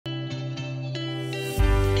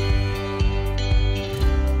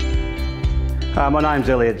My name's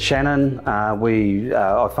Elliot Shannon.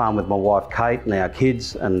 I farm with my wife Kate and our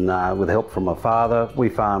kids, and with help from my father. We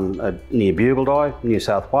farm near Bugaldie, New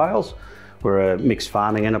South Wales. We're a mixed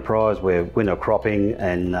farming enterprise. We're winter cropping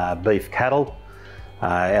and beef cattle.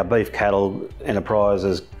 Our beef cattle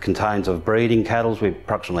enterprise contains of breeding cattle. We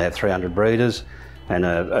approximately have 300 breeders and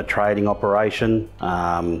a trading operation.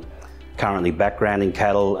 Currently backgrounding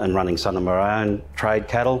cattle and running some of our own trade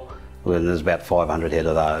cattle. And there's about 500 head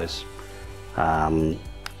of those.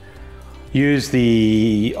 Use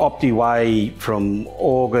the Optiweigh from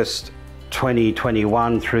August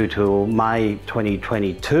 2021 through to May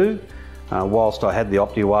 2022. Whilst I had the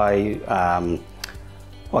Optiweigh,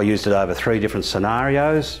 I used it over 3 different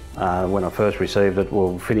scenarios. When I first received it, we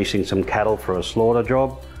were finishing some cattle for a slaughter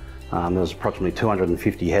job. There was approximately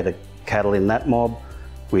 250 head of cattle in that mob,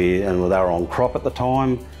 and they were on crop at the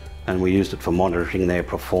time, and we used it for monitoring their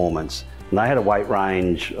performance. And they had a weight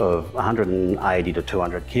range of 180 to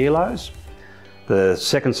 200 kilos. The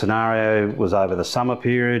second scenario was over the summer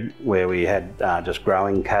period, where we had just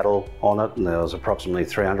growing cattle on it, and there was approximately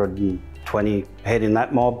 320 head in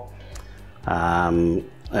that mob. And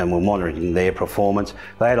we're monitoring their performance.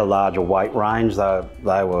 They had a larger weight range.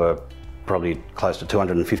 They were probably close to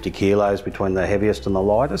 250 kilos between the heaviest and the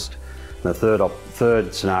lightest. And the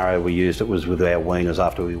third scenario we used it was with our weaners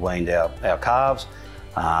after we weaned our calves,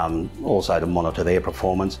 also to monitor their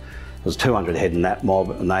performance. There was 200 head in that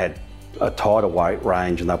mob, and they had a tighter weight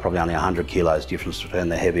range, and they're probably only 100 kilos difference between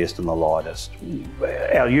the heaviest and the lightest.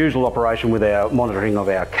 Our usual operation with our monitoring of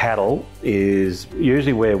our cattle is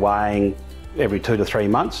usually we're weighing every 2 to 3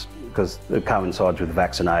 months, because it coincides with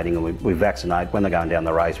vaccinating, and we vaccinate. When they're going down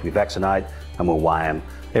the race, we vaccinate and we'll weigh them.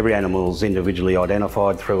 Every animal is individually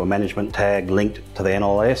identified through a management tag linked to the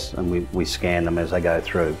NLS, and we scan them as they go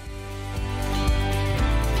through.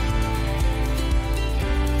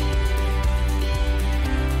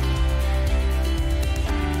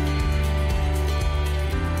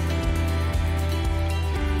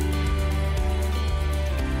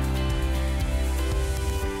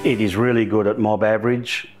 It is really good at mob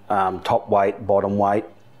average, top weight, bottom weight,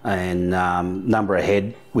 and number of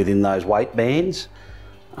head within those weight bands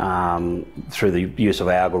through the use of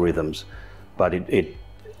algorithms. But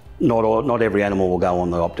not every animal will go on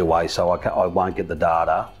the Optiweigh, so I won't get the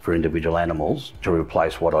data for individual animals to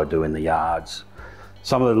replace what I do in the yards.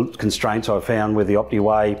 Some of the constraints I found with the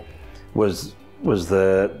Optiweigh was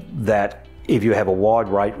that if you have a wide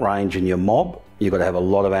weight range in your mob, you've got to have a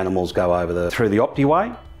lot of animals go through the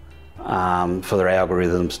Optiweigh for their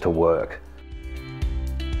algorithms to work.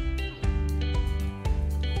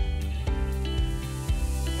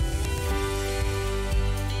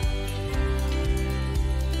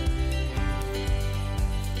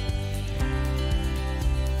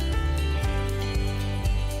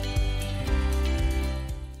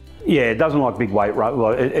 Yeah, it doesn't like big weight range.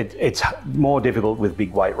 Well, it's more difficult with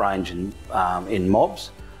big weight range in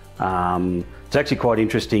mobs. It's actually quite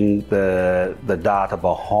interesting, the data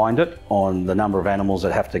behind it on the number of animals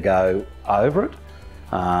that have to go over it.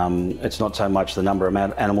 It's not so much the number of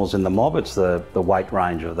animals in the mob, it's the weight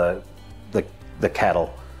range of the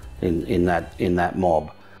cattle in that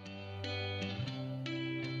mob.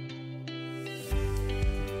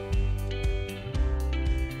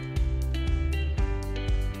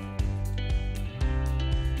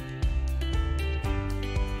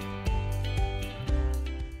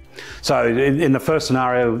 So in the first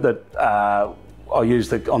scenario that I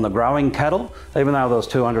used on the growing cattle, even though there was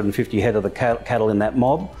 250 head of the cattle in that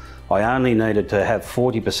mob, I only needed to have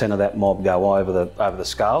 40% of that mob go over the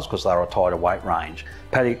scales, because they were a tighter weight range.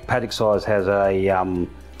 Paddock size has a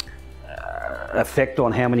effect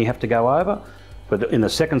on how many you have to go over, but in the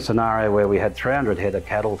second scenario where we had 300 head of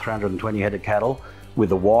cattle, 320 head of cattle, with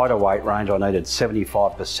the wider weight range, I needed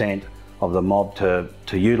 75% of the mob to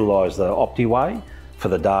utilise the Optiweigh for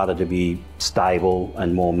the data to be stable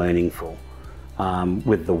and more meaningful.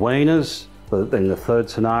 With the weaners, in the third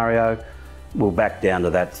scenario, we'll back down to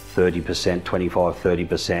that 30%, 25,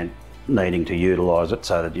 30% needing to utilise it,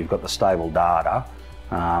 so that you've got the stable data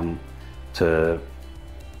for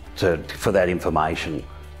that information.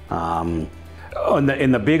 In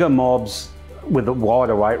the bigger mobs, with the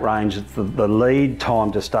wider weight range, the lead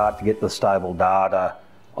time to start to get the stable data,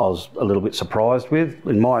 I was a little bit surprised with.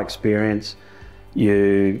 In my experience,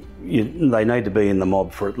 they need to be in the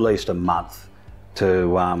mob for at least a month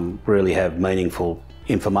to really have meaningful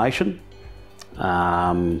information.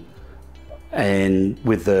 And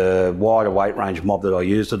with the wider weight range mob that I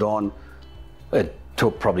used it on, it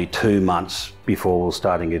took probably 2 months before we were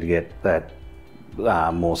starting to get that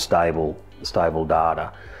more stable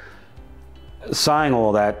data. Saying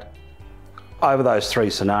all that, over those three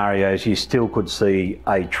scenarios, you still could see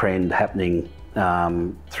a trend happening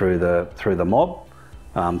through the mob,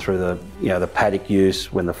 through the paddock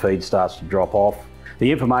use when the feed starts to drop off.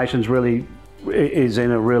 The information's really is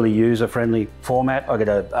in a really user-friendly format. I get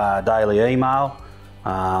a daily email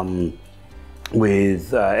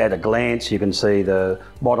with at a glance you can see the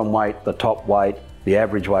bottom weight, the top weight, the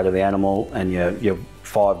average weight of the animal, and your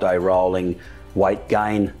 5-day rolling weight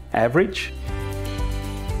gain average.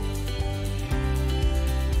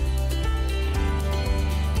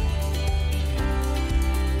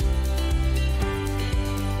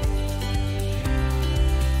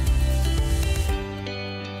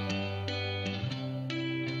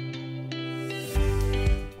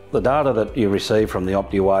 The data that you receive from the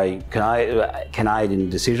Optiweigh can aid in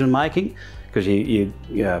decision making, because you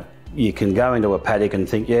can go into a paddock and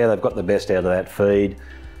think, yeah, they've got the best out of that feed,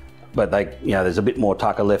 but there's a bit more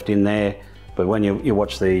tucker left in there. But when you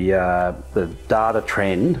watch the data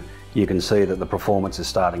trend, you can see that the performance is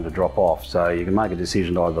starting to drop off. So you can make a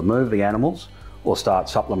decision to either move the animals or start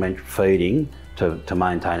supplementary feeding to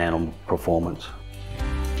maintain animal performance.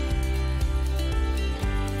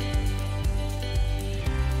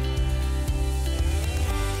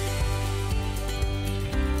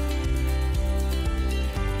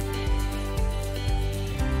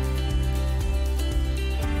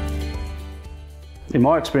 In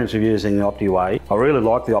my experience of using the Optiweigh, I really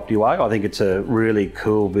like the Optiweigh. I think it's a really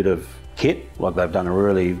cool bit of kit. Like, they've done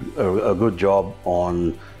a good job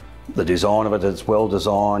on the design of it. It's well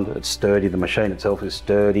designed, it's sturdy, the machine itself is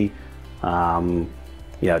sturdy.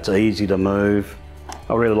 It's easy to move.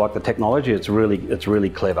 I really like the technology, it's really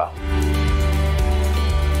clever.